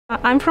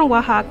I'm from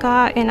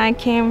Oaxaca and I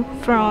came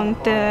from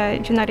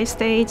the United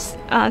States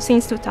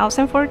since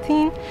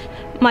 2014.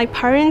 My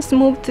parents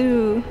moved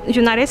to the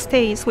United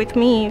States with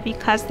me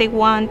because they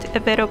want a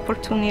better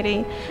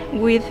opportunity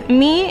with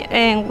me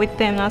and with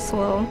them as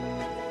well.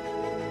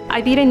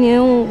 I didn't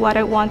know what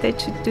I wanted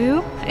to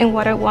do and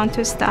what I want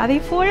to study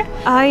for.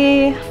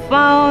 I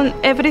found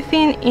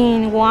everything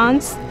in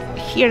once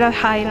here at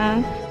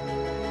Highline.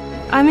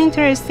 I'm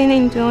interested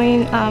in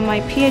doing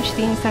my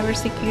Ph.D. in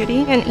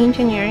Cybersecurity and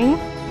Engineering.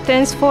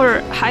 Thanks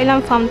for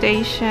Highline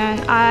Foundation,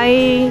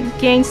 I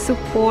gained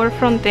support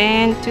from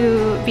them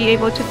to be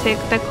able to take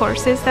the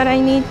courses that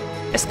I need.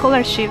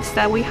 Scholarships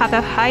that we have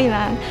at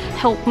Highline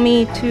help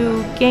me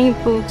to gain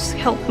books,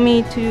 help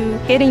me to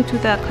get into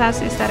the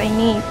classes that I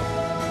need.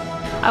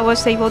 I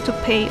was able to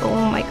pay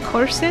all my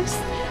courses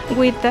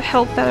with the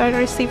help that I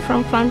received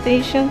from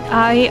Foundation.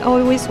 I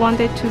always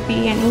wanted to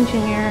be an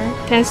engineer.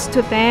 Thanks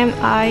to them,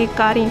 I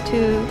got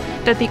into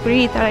the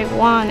degree that I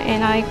want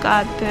and I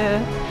got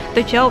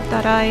the job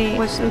that I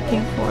was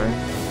looking for.